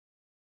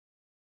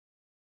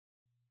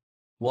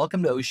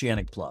Welcome to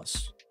Oceanic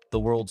Plus, the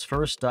world's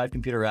first dive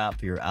computer app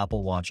for your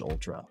Apple Watch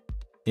Ultra.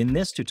 In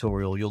this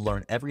tutorial, you'll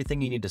learn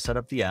everything you need to set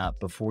up the app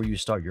before you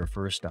start your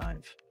first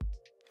dive.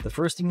 The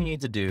first thing you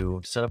need to do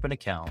to set up an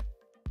account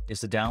is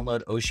to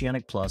download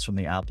Oceanic Plus from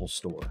the Apple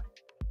Store.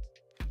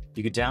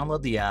 You can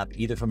download the app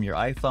either from your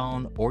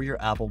iPhone or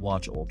your Apple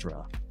Watch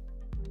Ultra.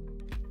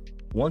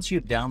 Once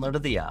you've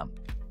downloaded the app,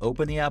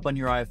 open the app on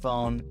your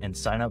iPhone and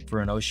sign up for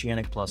an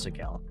Oceanic Plus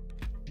account.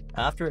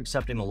 After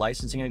accepting the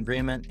licensing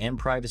agreement and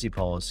privacy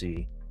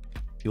policy,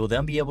 you will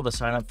then be able to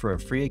sign up for a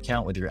free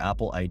account with your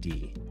Apple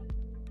ID.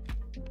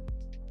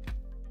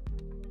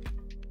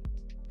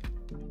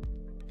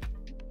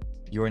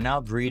 You are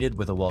now greeted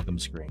with a welcome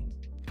screen.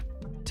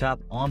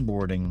 Tap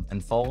Onboarding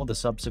and follow the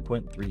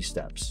subsequent 3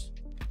 steps.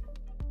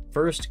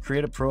 First,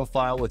 create a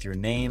profile with your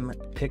name,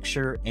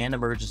 picture, and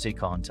emergency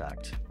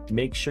contact.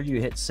 Make sure you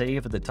hit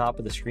Save at the top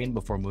of the screen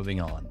before moving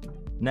on.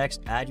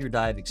 Next, add your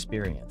dive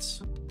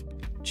experience.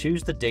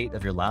 Choose the date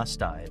of your last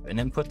dive and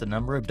input the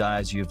number of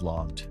dives you've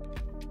logged.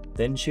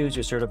 Then choose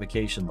your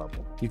certification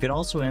level. You can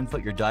also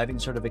input your diving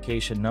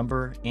certification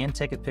number and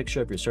take a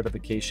picture of your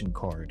certification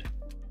card.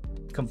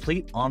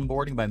 Complete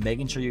onboarding by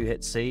making sure you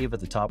hit Save at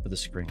the top of the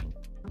screen.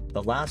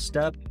 The last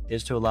step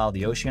is to allow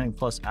the Oceanic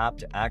Plus app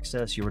to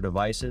access your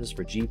devices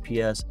for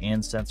GPS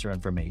and sensor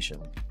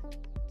information.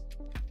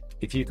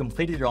 If you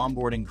completed your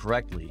onboarding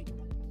correctly,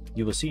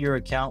 you will see your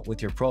account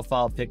with your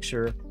profile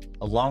picture,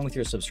 along with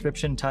your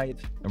subscription type,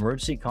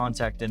 emergency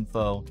contact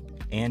info,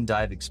 and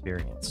dive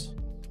experience.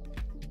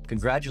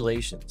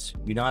 Congratulations,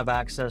 you now have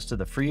access to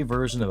the free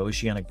version of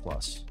Oceanic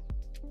Plus.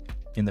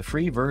 In the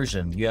free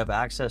version, you have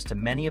access to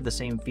many of the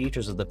same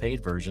features of the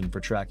paid version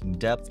for tracking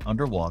depth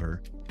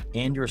underwater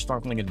and your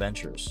snorkeling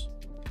adventures.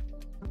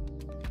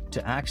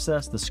 To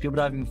access the scuba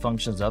diving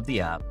functions of the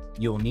app,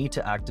 you will need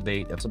to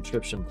activate a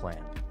subscription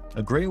plan.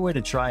 A great way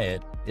to try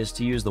it is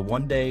to use the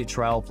 1-day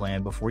trial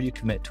plan before you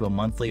commit to a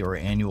monthly or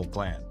annual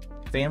plan.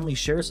 Family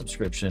Share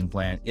subscription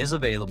plan is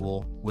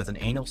available with an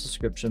annual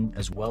subscription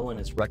as well and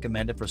is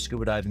recommended for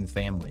scuba diving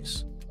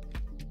families.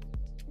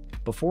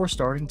 Before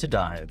starting to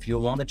dive,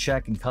 you'll want to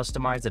check and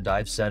customize the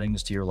dive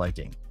settings to your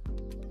liking.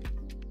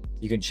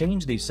 You can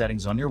change these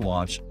settings on your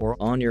watch or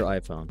on your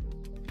iPhone.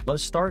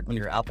 Let's start on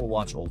your Apple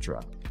Watch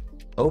Ultra.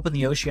 Open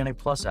the Oceanic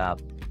Plus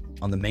app.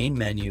 On the main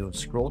menu,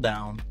 scroll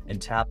down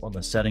and tap on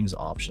the Settings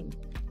option.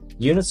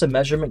 Units of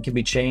measurement can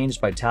be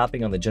changed by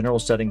tapping on the General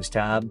Settings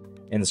tab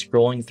and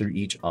scrolling through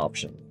each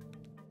option.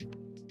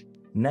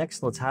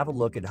 Next, let's have a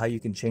look at how you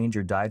can change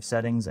your dive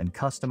settings and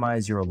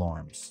customize your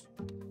alarms.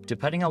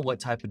 Depending on what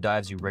type of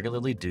dives you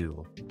regularly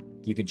do,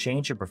 you can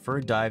change your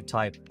preferred dive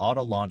type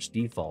auto launch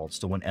defaults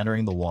to when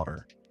entering the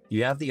water.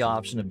 You have the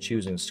option of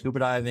choosing scuba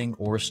diving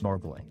or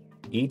snorkeling.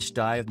 Each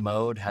dive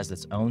mode has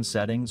its own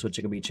settings, which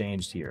can be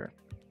changed here.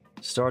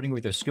 Starting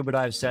with your scuba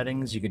dive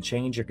settings, you can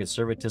change your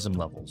conservatism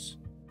levels.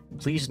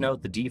 Please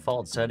note the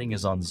default setting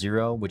is on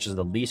 0, which is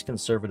the least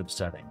conservative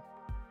setting.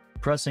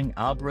 Pressing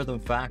algorithm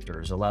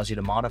factors allows you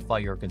to modify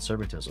your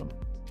conservatism.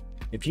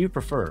 If you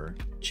prefer,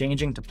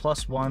 changing to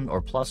 +1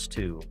 or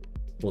 +2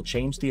 will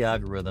change the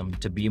algorithm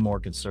to be more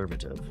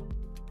conservative.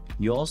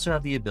 You also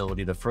have the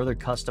ability to further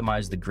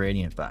customize the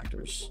gradient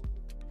factors.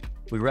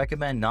 We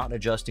recommend not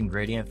adjusting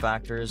gradient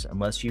factors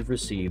unless you've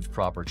received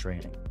proper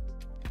training.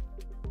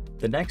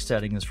 The next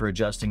setting is for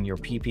adjusting your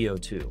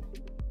PPO2.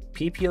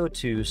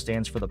 PPO2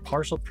 stands for the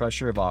partial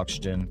pressure of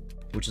oxygen,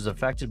 which is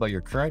affected by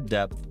your current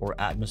depth or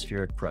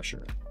atmospheric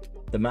pressure.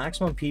 The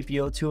maximum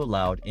PPO2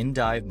 allowed in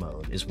dive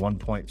mode is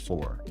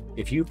 1.4.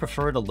 If you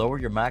prefer to lower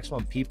your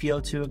maximum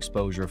PPO2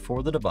 exposure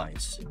for the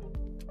device,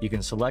 you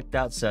can select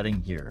that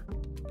setting here.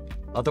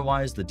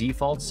 Otherwise, the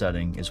default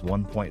setting is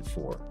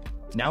 1.4.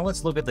 Now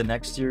let's look at the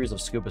next series of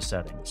scuba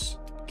settings,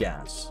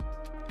 gas.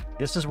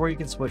 This is where you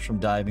can switch from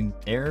diving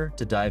air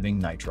to diving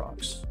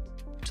nitrox.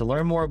 To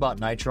learn more about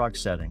nitrox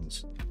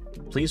settings,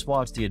 please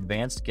watch the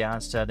advanced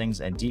gas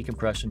settings and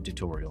decompression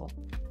tutorial.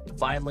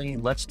 Finally,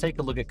 let's take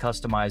a look at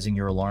customizing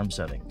your alarm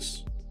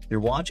settings. Your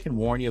watch can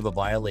warn you of a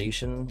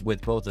violation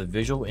with both a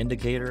visual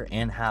indicator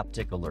and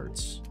haptic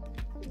alerts.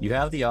 You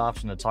have the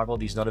option to toggle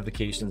these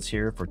notifications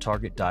here for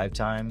target dive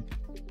time,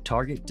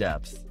 target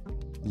depth,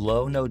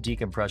 low/no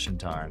decompression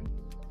time,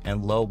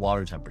 and low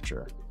water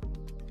temperature.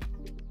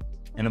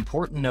 An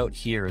important note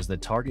here is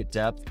that target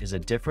depth is a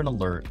different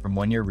alert from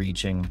when you're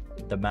reaching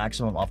the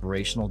maximum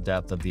operational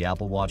depth of the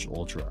Apple Watch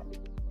Ultra,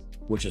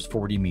 which is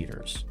 40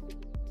 meters.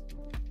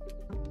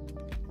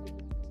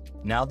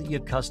 Now that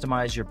you've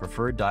customized your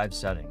preferred dive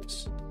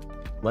settings,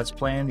 let's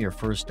plan your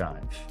first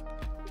dive.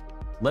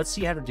 Let's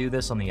see how to do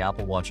this on the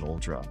Apple Watch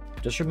Ultra.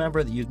 Just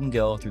remember that you can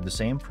go through the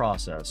same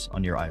process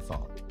on your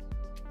iPhone.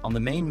 On the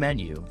main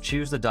menu,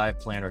 choose the dive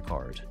planner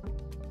card.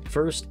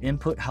 First,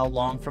 input how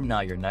long from now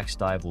your next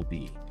dive will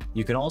be.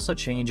 You can also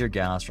change your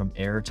gas from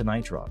air to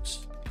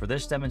nitrox. For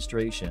this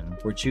demonstration,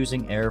 we're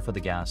choosing air for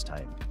the gas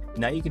type.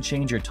 Now you can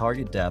change your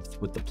target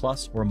depth with the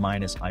plus or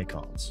minus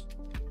icons.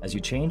 As you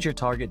change your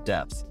target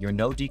depth, your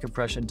no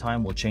decompression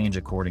time will change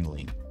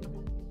accordingly.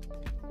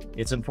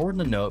 It's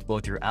important to note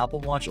both your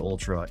Apple Watch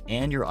Ultra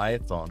and your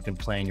iPhone can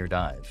plan your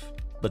dive.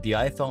 but the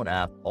iPhone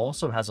app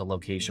also has a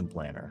location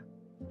planner.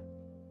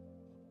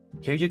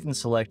 Here you can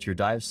select your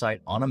dive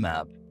site on a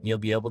map, and you'll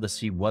be able to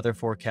see weather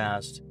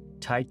forecast,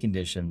 tide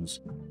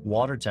conditions,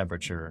 water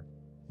temperature,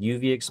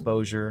 UV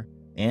exposure,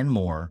 and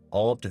more,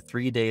 all up to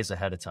 3 days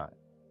ahead of time.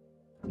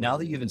 Now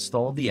that you've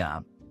installed the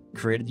app,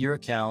 created your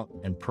account,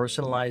 and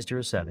personalized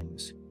your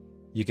settings,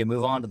 you can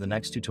move on to the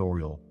next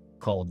tutorial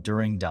called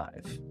During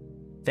Dive.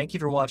 Thank you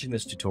for watching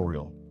this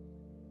tutorial.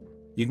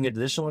 You can get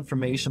additional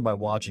information by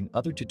watching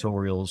other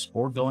tutorials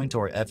or going to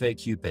our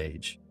FAQ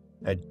page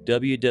at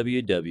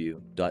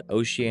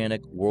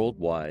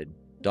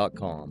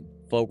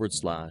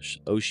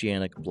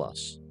www.oceanicworldwide.com/Oceanic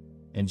Plus.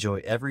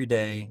 Enjoy every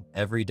day,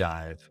 every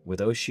dive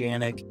with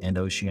Oceanic and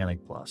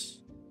Oceanic Plus.